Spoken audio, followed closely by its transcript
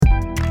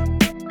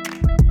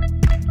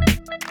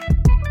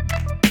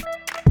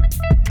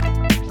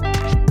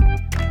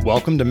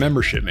Welcome to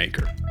Membership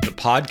Maker, the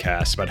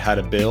podcast about how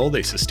to build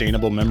a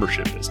sustainable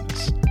membership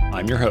business.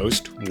 I'm your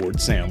host, Ward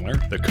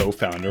Sandler, the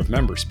co-founder of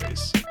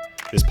Memberspace.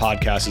 This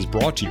podcast is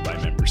brought to you by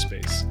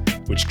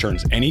Memberspace, which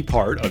turns any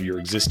part of your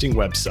existing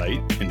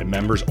website into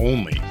members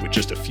only with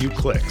just a few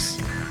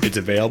clicks. It's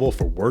available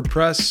for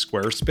WordPress,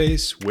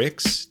 Squarespace,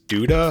 Wix,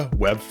 Duda,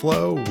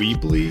 Webflow,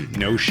 Weebly,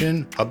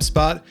 Notion,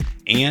 HubSpot,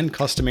 and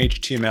custom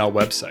HTML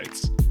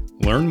websites.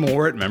 Learn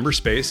more at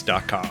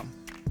memberspace.com.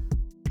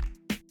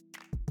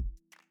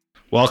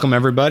 Welcome,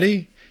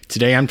 everybody.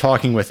 Today, I'm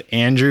talking with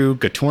Andrew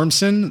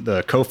Guttormson,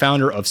 the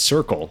co-founder of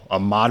Circle, a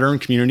modern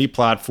community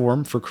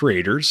platform for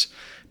creators.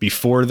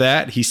 Before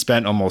that, he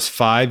spent almost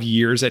 5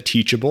 years at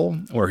Teachable,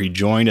 where he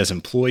joined as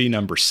employee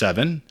number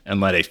 7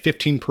 and led a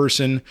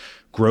 15-person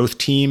growth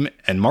team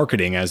and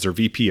marketing as their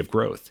VP of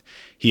growth.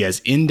 He has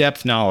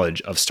in-depth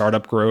knowledge of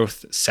startup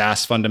growth,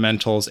 SaaS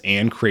fundamentals,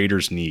 and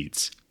creators'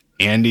 needs.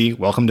 Andy,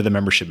 welcome to the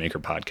Membership Maker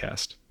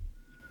podcast.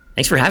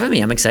 Thanks for having me.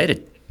 I'm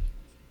excited.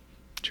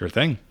 Sure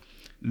thing.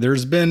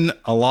 There's been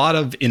a lot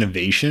of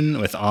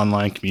innovation with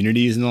online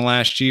communities in the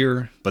last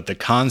year, but the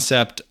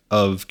concept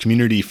of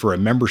community for a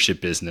membership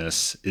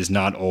business is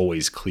not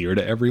always clear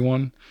to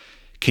everyone.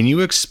 Can you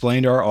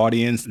explain to our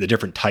audience the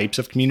different types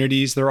of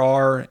communities there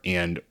are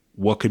and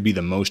what could be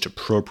the most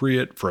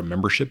appropriate for a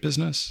membership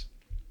business?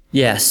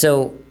 Yeah,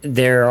 so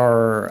there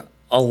are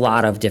a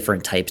lot of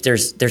different types.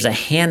 There's a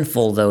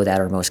handful, though, that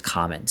are most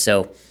common.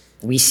 So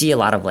we see a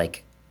lot of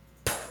like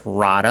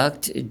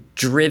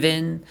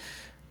product-driven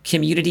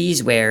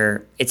communities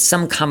where it's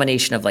some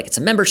combination of like it's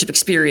a membership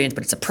experience,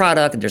 but it's a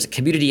product and there's a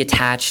community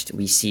attached.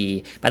 We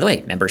see, by the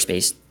way,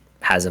 Memberspace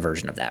has a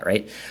version of that,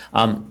 right?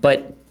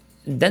 But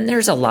then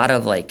there's a lot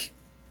of like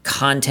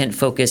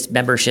content-focused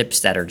memberships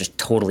that are just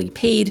totally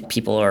paid.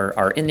 People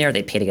are in there,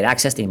 they pay to get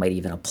access. They might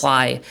even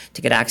apply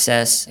to get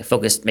access.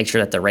 Make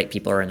sure that the right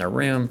people are in their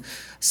room.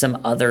 Some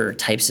other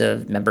types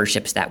of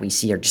memberships that we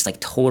see are just like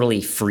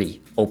totally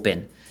free,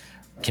 open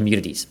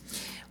communities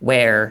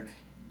where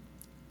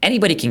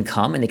anybody can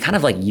come and they kind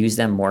of like use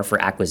them more for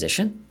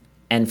acquisition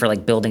and for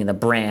like building the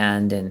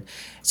brand, and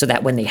so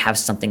that when they have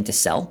something to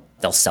sell,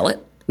 they'll sell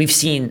it. We've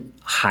seen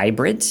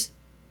hybrid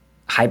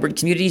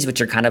communities,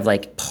 which are kind of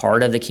like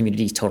part of the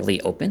community is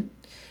totally open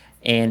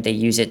and they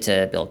use it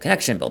to build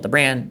connection, build the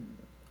brand,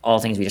 all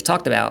the things we just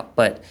talked about.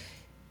 But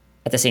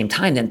at the same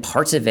time, then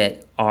parts of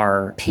it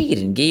are paid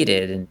and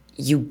gated, and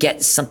you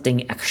get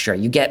something extra.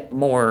 You get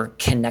more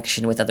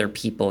connection with other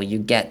people. You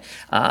get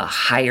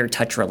higher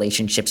touch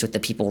relationships with the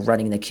people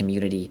running the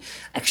community,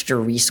 extra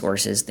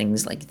resources,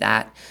 things like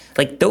that.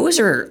 Like those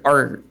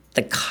are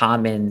the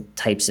common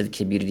types of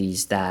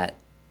communities that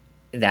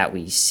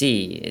we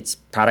see. It's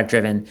product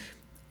driven,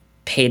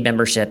 paid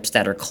memberships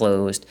that are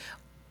closed,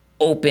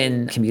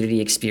 open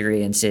community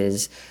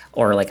experiences,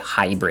 or like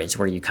hybrids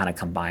where you kind of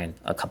combine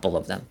a couple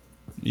of them.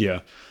 Yeah.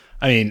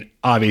 I mean,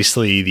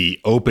 obviously the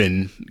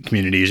open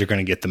communities are going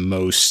to get the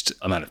most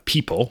amount of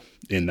people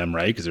in them,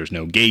 right? Because there's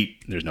no gate,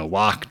 there's no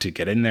lock to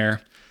get in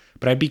there.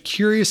 But I'd be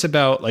curious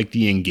about like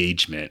the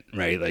engagement,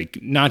 right? Like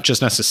not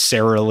just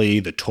necessarily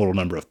the total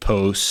number of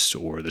posts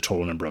or the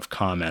total number of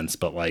comments,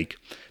 but like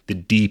the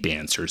deep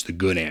answers, the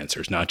good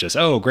answers, not just,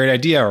 oh, great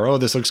idea, or oh,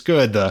 this looks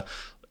good. The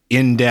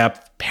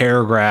in-depth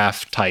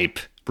paragraph type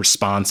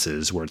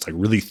responses where it's like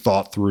really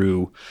thought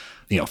through,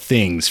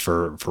 things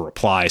for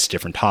replies to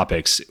different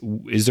topics.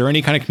 Is there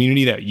any kind of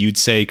community that you'd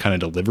say kind of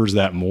delivers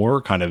that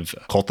more, kind of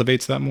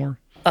cultivates that more?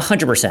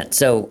 100%.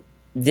 So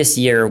this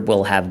year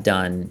we'll have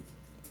done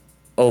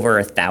over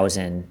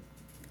 1,000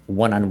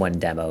 one-on-one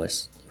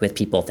demos with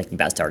people thinking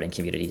about starting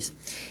communities.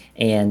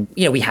 And,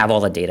 we have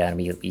all the data and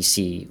we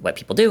see what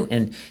people do.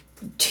 And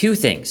two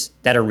things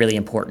that are really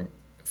important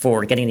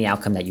for getting the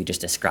outcome that you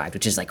just described,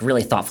 which is like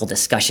really thoughtful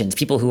discussions,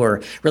 people who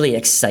are really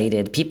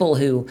excited, people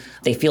who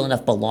they feel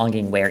enough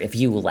belonging where if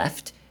you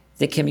left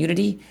the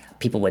community,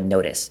 people would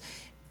notice.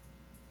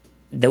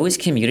 Those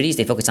communities,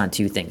 they focus on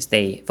two things.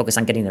 They focus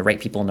on getting the right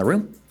people in the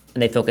room,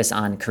 and they focus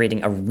on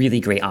creating a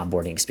really great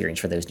onboarding experience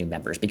for those new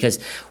members.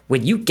 Because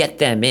when you get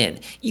them in,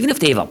 even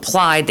if they've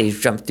applied, they've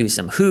jumped through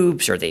some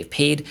hoops, or they've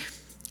paid,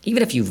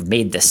 even if you've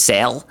made the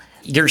sale,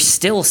 you're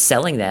still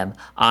selling them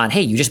on,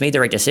 hey, you just made the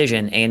right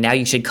decision, and now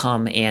you should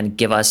come and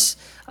give us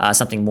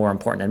something more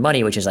important than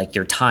money, which is like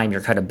your time,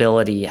 your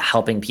credibility,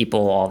 helping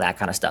people, all that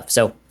kind of stuff.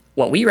 So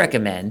what we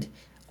recommend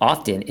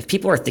often, if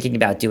people are thinking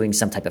about doing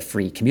some type of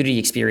free community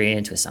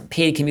experience with some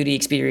paid community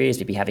experience,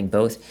 maybe having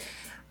both,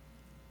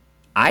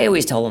 I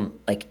always tell them,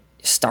 like,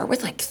 start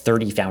with like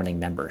 30 founding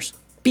members.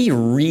 Be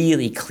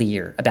really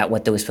clear about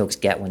what those folks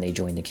get when they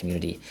join the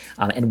community,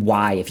 and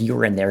why, if you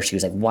were in their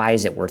shoes, like why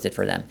is it worth it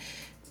for them?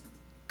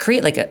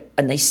 Create like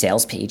a nice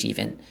sales page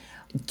even.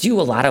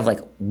 Do a lot of like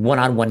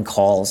one-on-one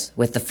calls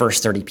with the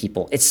first 30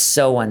 people. It's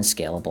so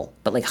unscalable,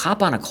 but like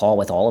hop on a call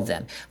with all of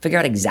them, figure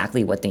out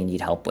exactly what they need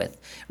help with,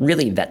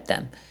 really vet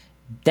them,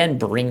 then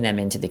bring them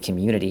into the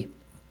community.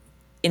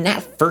 In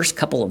that first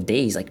couple of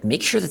days, like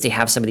make sure that they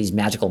have some of these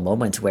magical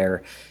moments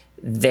where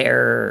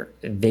their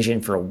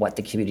vision for what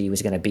the community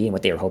was going to be and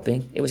what they were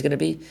hoping it was going to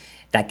be,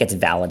 that gets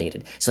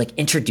validated. So like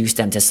introduce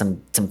them to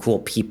some cool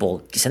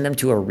people, send them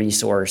to a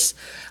resource,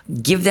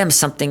 give them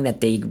something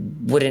that they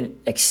wouldn't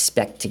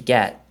expect to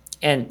get.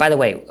 And by the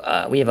way,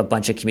 we have a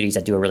bunch of communities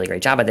that do a really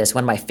great job of this.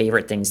 One of my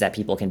favorite things that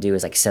people can do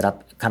is like set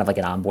up kind of like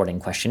an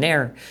onboarding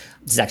questionnaire.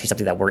 This is actually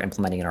something that we're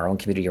implementing in our own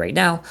community right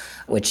now,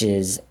 which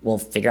is we'll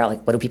figure out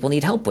like what do people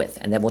need help with?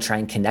 And then we'll try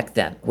and connect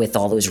them with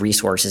all those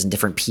resources and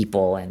different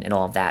people and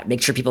all of that.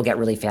 Make sure people get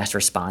really fast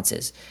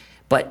responses.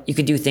 But you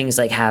can do things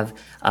like have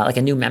like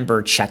a new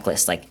member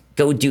checklist, like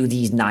go do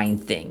these 9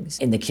 things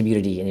in the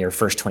community in your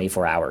first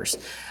 24 hours.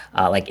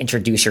 Like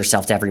introduce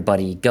yourself to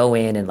everybody, go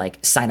in and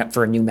like sign up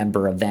for a new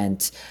member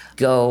event,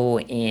 go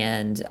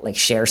and like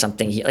share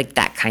something, like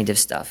that kind of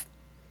stuff.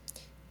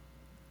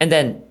 And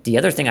then the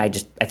other thing I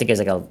think is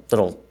like a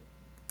little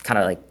kind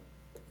of like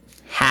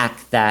hack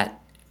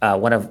that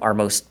one of our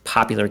most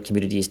popular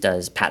communities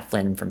does, Pat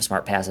Flynn from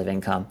Smart Passive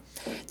Income.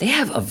 They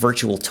have a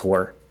virtual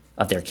tour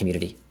of their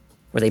community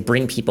where they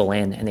bring people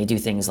in and they do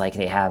things like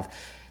they have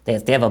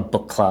a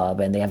book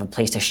club and they have a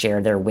place to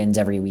share their wins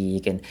every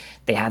week. And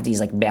they have these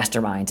like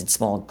masterminds and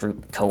small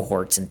group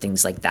cohorts and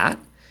things like that.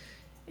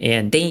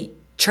 And they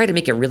try to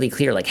make it really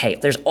clear, like, hey,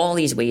 there's all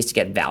these ways to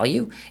get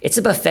value. It's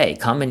a buffet.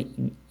 Come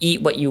and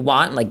eat what you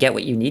want, like get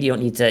what you need. You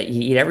don't need to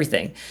eat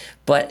everything.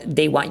 But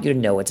they want you to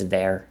know it's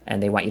there.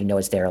 And they want you to know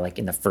it's there like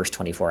in the first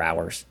 24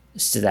 hours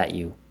so that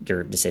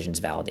your decision's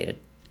validated.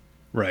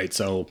 Right.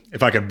 So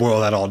if I could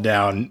boil that all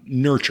down,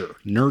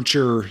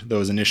 nurture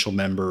those initial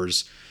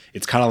members.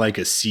 It's kind of like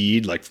a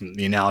seed, like from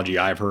the analogy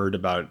I've heard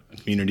about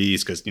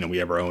communities, because, we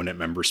have our own at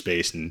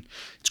MemberSpace and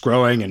it's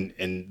growing.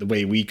 And the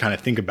way we kind of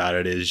think about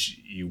it is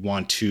you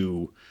want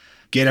to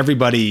get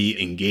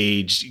everybody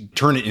engaged,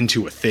 turn it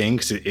into a thing,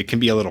 because it can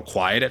be a little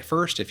quiet at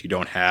first if you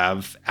don't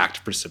have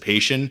active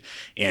participation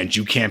and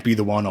you can't be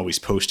the one always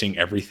posting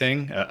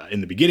everything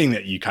in the beginning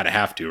that you kind of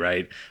have to,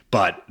 right?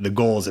 But the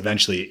goal is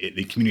eventually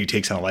the community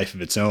takes on a life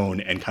of its own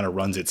and kind of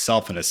runs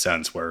itself in a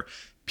sense where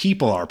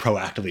people are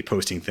proactively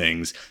posting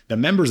things. The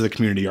members of the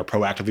community are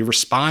proactively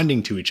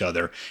responding to each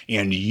other,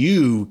 and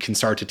you can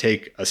start to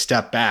take a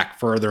step back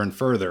further and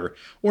further,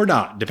 or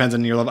not. Depends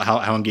on your level,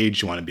 how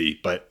engaged you want to be.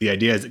 But the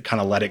idea is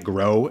kind of let it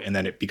grow, and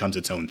then it becomes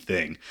its own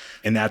thing.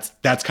 And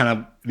that's kind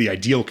of the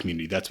ideal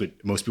community. That's what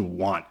most people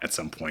want at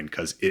some point,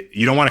 because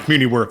you don't want a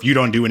community where if you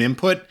don't do an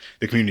input,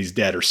 the community's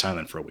dead or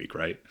silent for a week,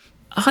 right?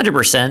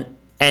 100%.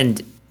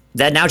 And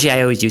the analogy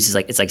I always use is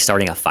like, it's like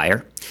starting a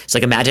fire. So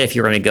like imagine if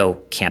you were going to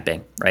go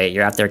camping, right?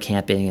 You're out there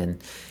camping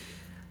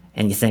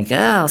and you think,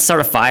 I'll start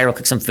a fire, we'll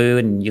cook some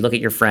food. And you look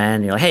at your friend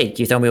and you're like, hey, can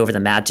you throw me over the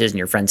matches? And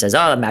your friend says,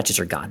 the matches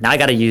are gone. Now I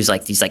got to use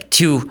like these like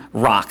 2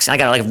 rocks. I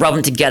got to like rub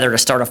them together to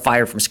start a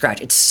fire from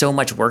scratch. It's so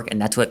much work.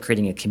 And that's what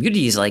creating a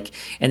community is like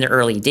in the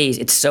early days.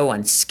 It's so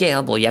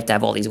unscalable. You have to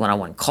have all these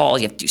one-on-one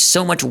calls. You have to do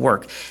so much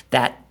work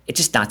that it's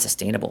just not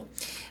sustainable.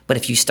 But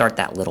if you start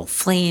that little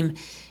flame,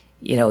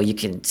 you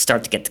can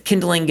start to get the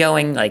kindling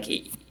going. Like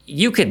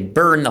you could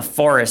burn the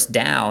forest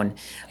down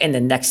in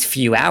the next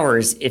few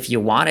hours if you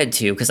wanted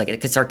to, because like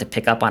it could start to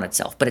pick up on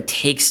itself. But it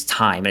takes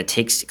time, and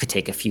it could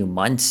take a few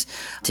months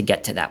to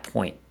get to that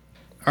point.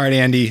 All right,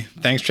 Andy,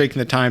 thanks for taking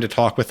the time to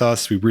talk with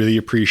us. We really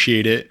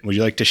appreciate it. Would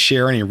you like to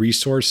share any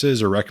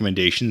resources or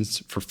recommendations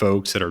for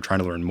folks that are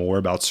trying to learn more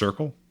about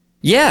Circle?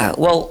 Yeah,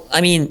 well,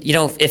 I mean,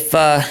 if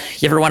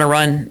you ever want to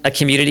run a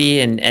community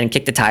and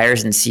kick the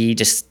tires and see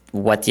just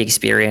what the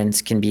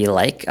experience can be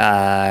like,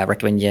 I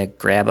recommend you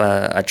grab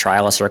a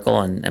trial of Circle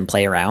and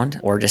play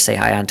around, or just say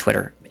hi on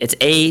Twitter. It's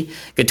A.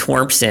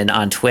 Guttormson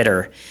on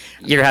Twitter.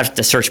 You're going to have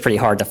to search pretty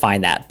hard to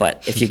find that,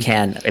 but if you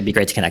can, it'd be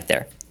great to connect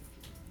there.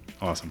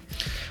 Awesome.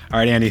 All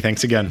right, Andy,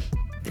 thanks again.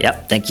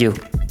 Yep, thank you.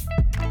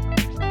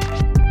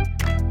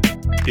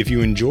 If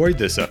you enjoyed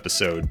this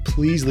episode,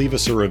 please leave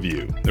us a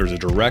review. There's a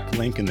direct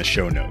link in the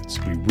show notes.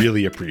 We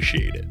really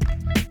appreciate it.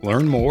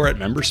 Learn more at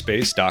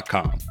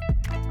memberspace.com.